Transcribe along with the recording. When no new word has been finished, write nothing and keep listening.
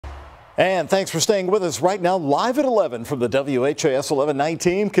And thanks for staying with us right now. Live at 11 from the WHAS11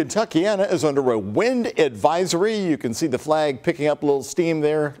 team. Kentuckiana is under a wind advisory. You can see the flag picking up a little steam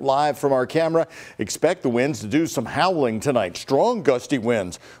there live from our camera. Expect the winds to do some howling tonight. Strong gusty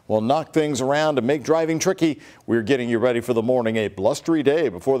winds will knock things around and make driving tricky. We're getting you ready for the morning. A blustery day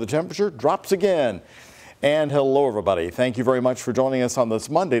before the temperature drops again. And hello, everybody. Thank you very much for joining us on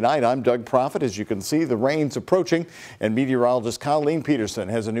this Monday night. I'm Doug Proffitt. As you can see, the rain's approaching, and meteorologist Colleen Peterson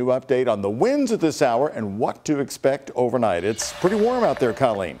has a new update on the winds at this hour and what to expect overnight. It's pretty warm out there,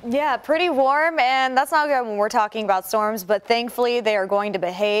 Colleen. Yeah, pretty warm, and that's not good when we're talking about storms, but thankfully they are going to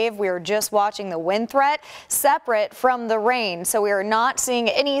behave. We are just watching the wind threat separate from the rain, so we are not seeing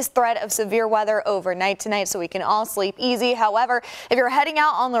any threat of severe weather overnight tonight, so we can all sleep easy. However, if you're heading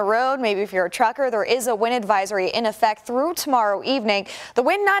out on the road, maybe if you're a trucker, there is a wind advisory in effect through tomorrow evening. The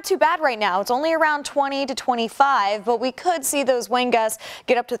wind not too bad right now. It's only around 20 to 25, but we could see those wind gusts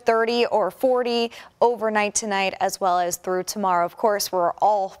get up to 30 or 40 overnight tonight as well as through tomorrow. Of course, we're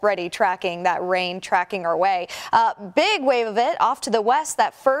already tracking that rain tracking our way. Big wave of it off to the west.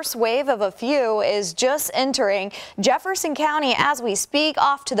 That first wave of a few is just entering Jefferson County as we speak.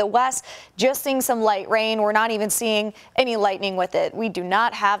 Off to the west, just seeing some light rain. We're not even seeing any lightning with it. We do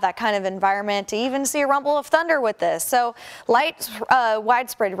not have that kind of environment to even see a rumble of thunder with this. So light,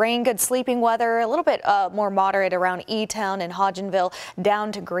 widespread rain, good sleeping weather, a little bit more moderate around E-Town and Hodgenville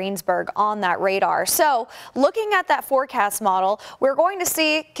down to Greensburg on that radar. So looking at that forecast model, we're going to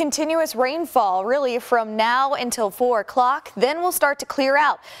see continuous rainfall really from now until 4 o'clock. Then we'll start to clear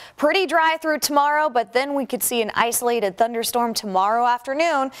out. Pretty dry through tomorrow, but then we could see an isolated thunderstorm tomorrow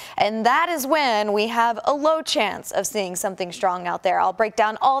afternoon, and that is when we have a low chance of seeing something strong out there. I'll break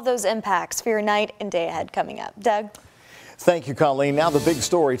down all those impacts for your night and day ahead coming up. Doug? Thank you, Colleen. Now the big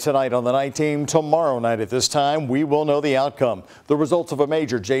story tonight on the night team. Tomorrow night at this time, we will know the outcome, the results of a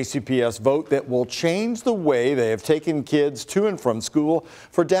major JCPS vote that will change the way they have taken kids to and from school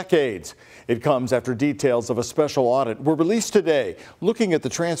for decades. It comes after details of a special audit were released today, looking at the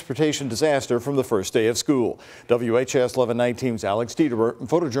transportation disaster from the first day of school. WHAS 11 team's Alex Dieterer and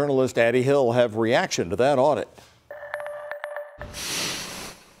photojournalist Addie Hill have reaction to that audit.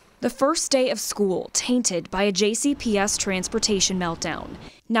 The first day of school tainted by a JCPS transportation meltdown.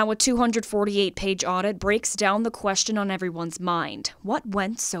 Now a 248-page audit breaks down the question on everyone's mind. What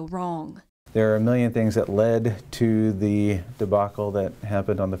went so wrong? There are a million things that led to the debacle that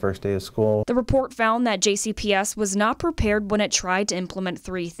happened on the first day of school. The report found that JCPS was not prepared when it tried to implement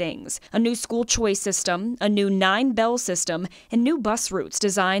 3 things: a new school choice system, a new 9-bell system, and new bus routes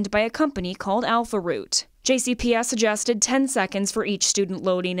designed by a company called Alpha Route. JCPS suggested 10 seconds for each student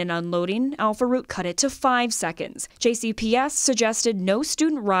loading and unloading. Alpha Route cut it to 5 seconds. JCPS suggested no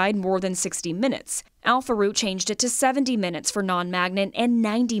student ride more than 60 minutes. Alpha Route changed it to 70 minutes for non-magnet and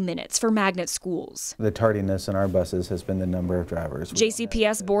 90 minutes for magnet schools. The tardiness in our buses has been the number of drivers.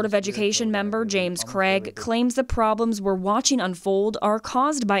 JCPS Board of Education member James Craig claims the problems we're watching unfold are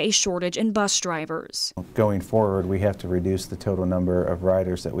caused by a shortage in bus drivers. Going forward, we have to reduce the total number of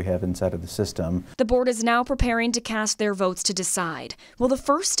riders that we have inside of the system. The board is now preparing to cast their votes to decide. Will the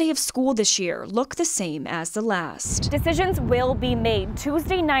first day of school this year look the same as the last? Decisions will be made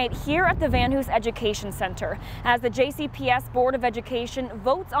Tuesday night here at the Van Hoos Education Center as the JCPS Board of Education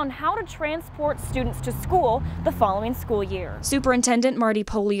votes on how to transport students to school the following school year. Superintendent Marty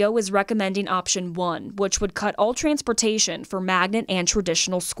Polio is recommending option 1, which would cut all transportation for magnet and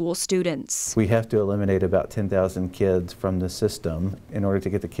traditional school students. We have to eliminate about 10,000 kids from the system in order to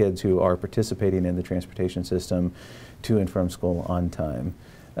get the kids who are participating in the transportation system to and from school on time.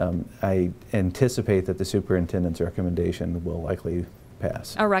 I anticipate that the superintendent's recommendation will likely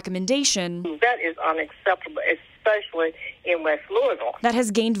pass. A recommendation that is unacceptable, especially in West Louisville. That has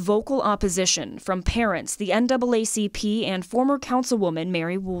gained vocal opposition from parents, the NAACP, and former councilwoman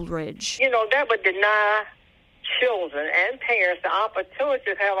Mary Woolridge. You know, that would deny children and parents the opportunity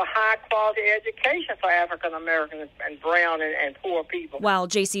to have a high-quality education for African Americans and brown and poor people. While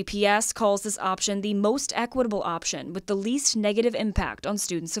JCPS calls this option the most equitable option with the least negative impact on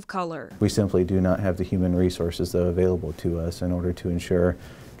students of color. We simply do not have the human resources, though, available to us in order to ensure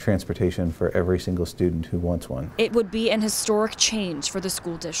transportation for every single student who wants one. It would be an historic change for the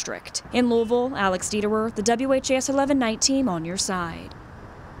school district. In Louisville, Alex Dieterer, the WHAS 11 night team on your side.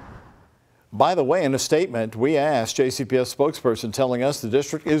 By the way, in a statement, we asked JCPS spokesperson telling us the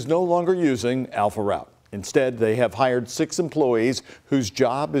district is no longer using Alpha Route. Instead, they have hired 6 employees whose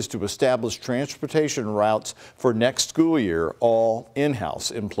job is to establish transportation routes for next school year, all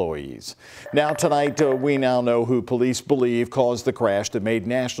in-house employees. Now tonight, we now know who police believe caused the crash that made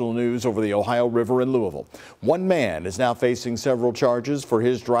national news over the Ohio River in Louisville. One man is now facing several charges for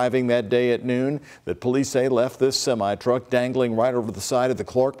his driving that day at noon that police say left this semi-truck dangling right over the side of the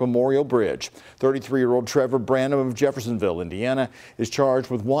Clark Memorial Bridge. 33-year-old Trevor Branham of Jeffersonville, Indiana, is charged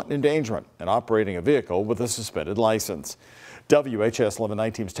with wanton endangerment and operating a vehicle with a suspended license. WHAS11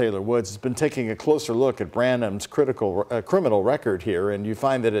 night team's Taylor Woods has been taking a closer look at Branham's criminal record here, and you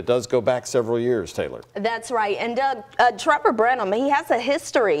find that it does go back several years, Taylor. That's right. And Trevor Branham, he has a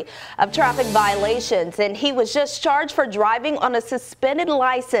history of traffic violations, and he was just charged for driving on a suspended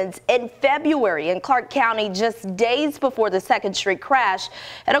license in February in Clark County, just days before the 2nd Street crash.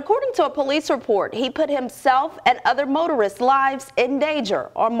 And according to a police report, he put himself and other motorists' lives in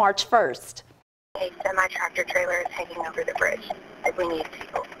danger on March 1st. A semi-tractor trailer is hanging over the bridge. We need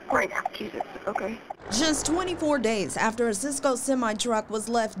people right now. Jesus, okay. Just 24 days after a Cisco semi-truck was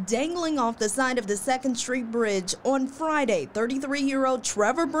left dangling off the side of the 2nd Street Bridge on Friday, 33-year-old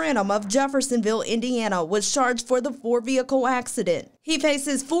Trevor Branham of Jeffersonville, Indiana, was charged for the 4-vehicle accident. He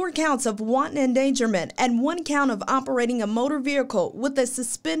faces 4 counts of wanton endangerment and 1 count of operating a motor vehicle with a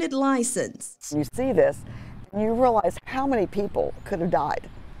suspended license. You see this, and you realize how many people could have died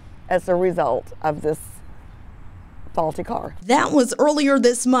as a result of this faulty car. That was earlier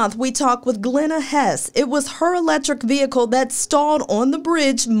this month. We talked with Glenna Hess. It was her electric vehicle that stalled on the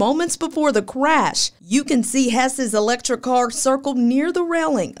bridge moments before the crash. You can see Hess's electric car circled near the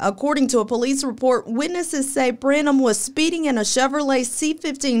railing. According to a police report, witnesses say Branham was speeding in a Chevrolet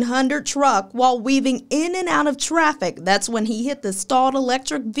C1500 truck while weaving in and out of traffic. That's when he hit the stalled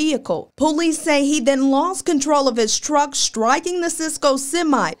electric vehicle. Police say he then lost control of his truck, striking the Cisco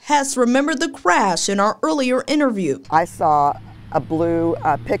semi. Hess remembered the crash in our earlier interview. I saw a blue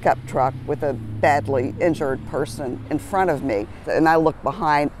pickup truck with a badly injured person in front of me, and I look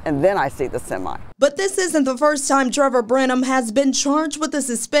behind, and then I see the semi. But this isn't the first time Trevor Branham has been charged with a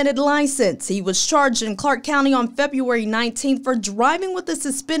suspended license. He was charged in Clark County on February 19th for driving with a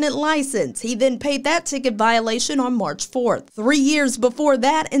suspended license. He then paid that ticket violation on March 4th. 3 years before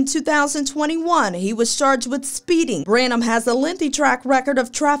that, in 2021, he was charged with speeding. Branham has a lengthy track record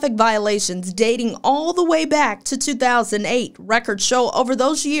of traffic violations dating all the way back to 2008. Records show over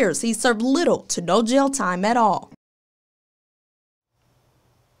those years he served little to no jail time at all.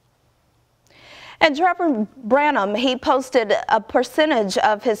 And Trevor Branham, he posted a percentage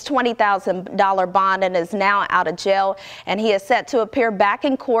of his $20,000 bond and is now out of jail, and he is set to appear back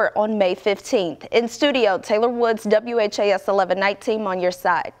in court on May 15th. In studio, Taylor Woods, WHAS 11 night team on your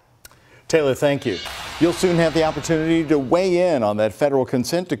side. Taylor, thank you. You'll soon have the opportunity to weigh in on that federal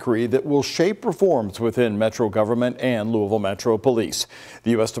consent decree that will shape reforms within Metro government and Louisville Metro Police.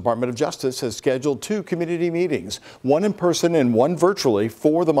 The U.S. Department of Justice has scheduled 2 community meetings, one in person and one virtually,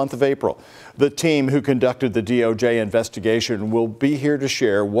 for the month of April. The team who conducted the DOJ investigation will be here to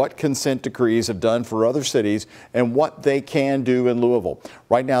share what consent decrees have done for other cities and what they can do in Louisville.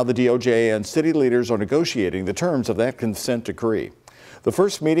 Right now, the DOJ and city leaders are negotiating the terms of that consent decree. The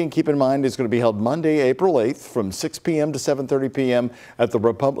first meeting, keep in mind, is going to be held Monday, April 8th from 6 p.m. to 7:30 p.m. at the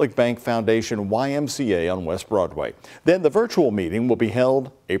Republic Bank Foundation YMCA on West Broadway. Then the virtual meeting will be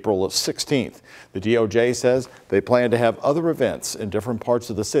held April 16th. The DOJ says they plan to have other events in different parts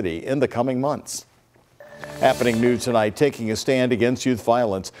of the city in the coming months. Happening new tonight, taking a stand against youth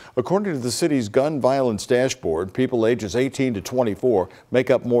violence. According to the city's gun violence dashboard, people ages 18 to 24 make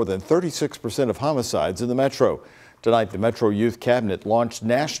up more than 36% of homicides in the metro. Tonight, the Metro Youth Cabinet launched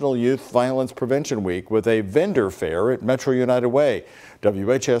National Youth Violence Prevention Week with a vendor fair at Metro United Way.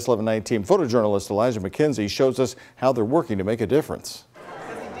 WHAS 11 night team photojournalist Elijah McKenzie shows us how they're working to make a difference.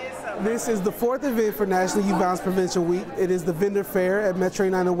 This is the 4th event for National Youth Violence Prevention Week. It is the vendor fair at Metro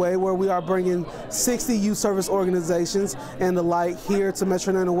United Way, where we are bringing 60 youth service organizations and the like here to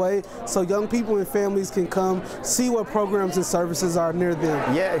Metro United Way, so young people and families can come see what programs and services are near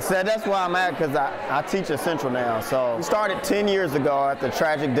them. Yeah, so that's why I'm at, because I teach at Central now. So we started 10 years ago at the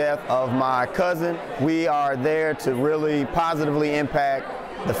tragic death of my cousin. We are there to really positively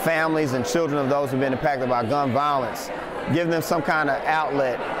impact the families and children of those who have been impacted by gun violence, give them some kind of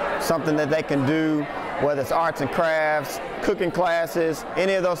outlet, something that they can do, whether it's arts and crafts, cooking classes,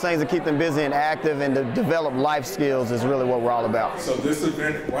 any of those things to keep them busy and active and to develop life skills is really what we're all about. So this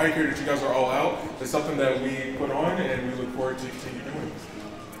event right here that you guys are all out is something that we put on, and we look forward to continue doing.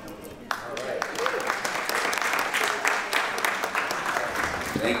 All right.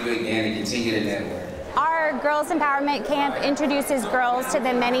 Thank you again, and continue to network. Our Our Girls Empowerment Camp introduces girls to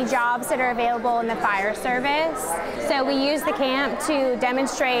the many jobs that are available in the fire service. So we use the camp to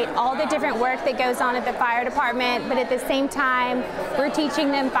demonstrate all the different work that goes on at the fire department, but at the same time, we're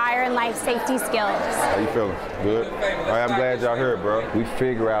teaching them fire and life safety skills. How you feeling? Good? All right, I'm glad y'all here, bro. We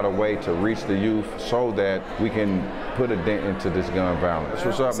figure out a way to reach the youth so that we can put a dent into this gun violence.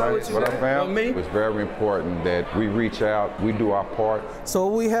 What's up, man? What I found? It's very important that we reach out, we do our part. So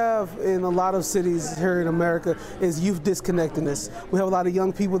what we have in a lot of cities here in America is youth disconnectedness. We have a lot of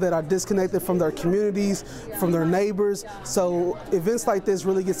young people that are disconnected from their communities, from their neighbors. So events like this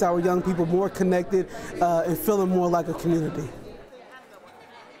really gets our young people more connected and feeling more like a community.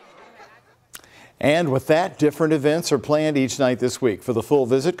 And with that, different events are planned each night this week. For the full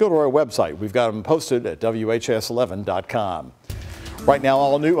visit, go to our website. We've got them posted at WHAS11.com. Right now,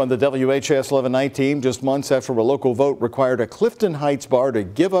 all new on the WHAS 11 night team, just months after a local vote required a Clifton Heights bar to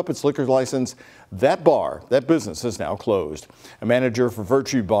give up its liquor license, that business is now closed. A manager for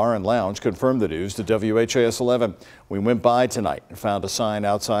Virtue Bar and Lounge confirmed the news to WHAS 11. We went by tonight and found a sign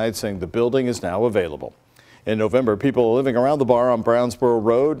outside saying the building is now available. In November, people living around the bar on Brownsboro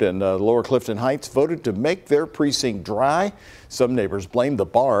Road and Lower Clifton Heights voted to make their precinct dry. Some neighbors blamed the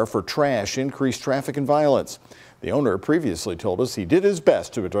bar for trash, increased traffic and violence. The owner previously told us he did his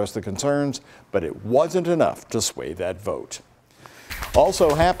best to address the concerns, but it wasn't enough to sway that vote.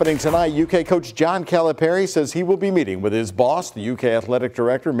 Also happening tonight, UK coach John Calipari says he will be meeting with his boss, the UK athletic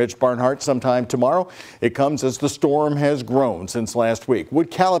director, Mitch Barnhart, sometime tomorrow. It comes as the storm has grown since last week.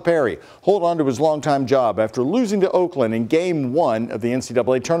 Would Calipari hold on to his longtime job after losing to Oakland in Game 1 of the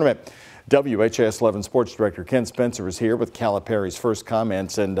NCAA tournament? WHAS 11 sports director Kent Spencer is here with Calipari's first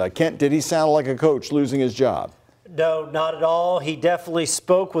comments. And Kent, did he sound like a coach losing his job? No, not at all. He definitely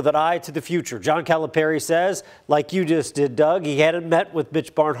spoke with an eye to the future. John Calipari says, like you just did, Doug, he hadn't met with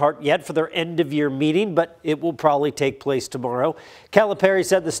Mitch Barnhart yet for their end-of-year meeting, but it will probably take place tomorrow. Calipari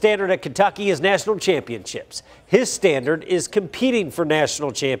said the standard at Kentucky is national championships. His standard is competing for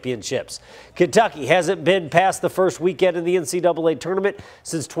national championships. Kentucky hasn't been past the first weekend in the NCAA tournament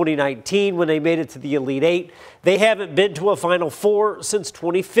since 2019 when they made it to the Elite Eight. They haven't been to a Final Four since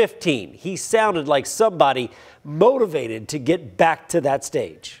 2015. He sounded like somebody motivated to get back to that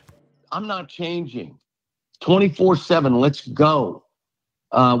stage. I'm not changing. 24/7, let's go.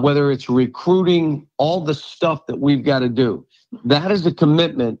 Whether it's recruiting, all the stuff that we've got to do. That is a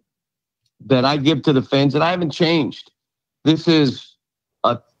commitment that I give to the fans that I haven't changed. This is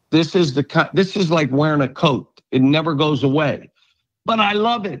like wearing a coat. It never goes away. But I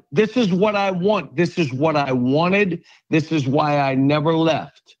love it. This is what I want. This is what I wanted. This is why I never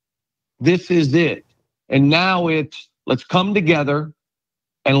left. This is it. And now it's, let's come together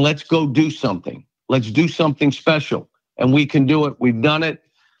and let's go do something. Let's do something special. And we can do it. We've done it.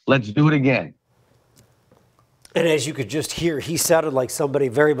 Let's do it again. And as you could just hear, he sounded like somebody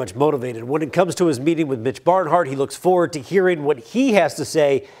very much motivated. When it comes to his meeting with Mitch Barnhart, he looks forward to hearing what he has to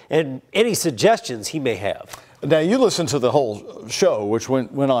say and any suggestions he may have. Now, you listened to the whole show, which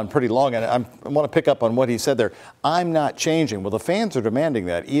went on pretty long, and I want to pick up on what he said there. I'm not changing. Well, the fans are demanding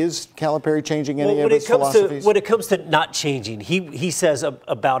that. Is Calipari changing any of his philosophies? When it comes to not changing, he says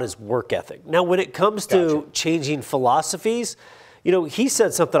about his work ethic. Now, when it comes to changing philosophies, you know, he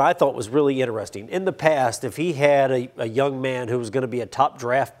said something I thought was really interesting. In the past, if he had a young man who was going to be a top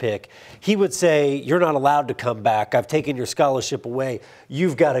draft pick, he would say, you're not allowed to come back. I've taken your scholarship away.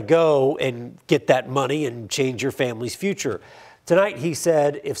 You've got to go and get that money and change your family's future. Tonight, he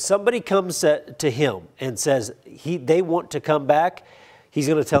said, if somebody comes to him and says they want to come back, he's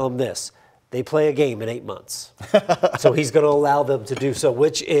going to tell them this. They play a game in 8 months. So he's going to allow them to do so,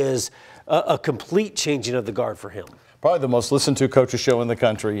 which is a complete changing of the guard for him. Probably the most listened to coaches show in the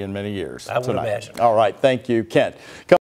country in many years. I would imagine. All right. Thank you, Kent.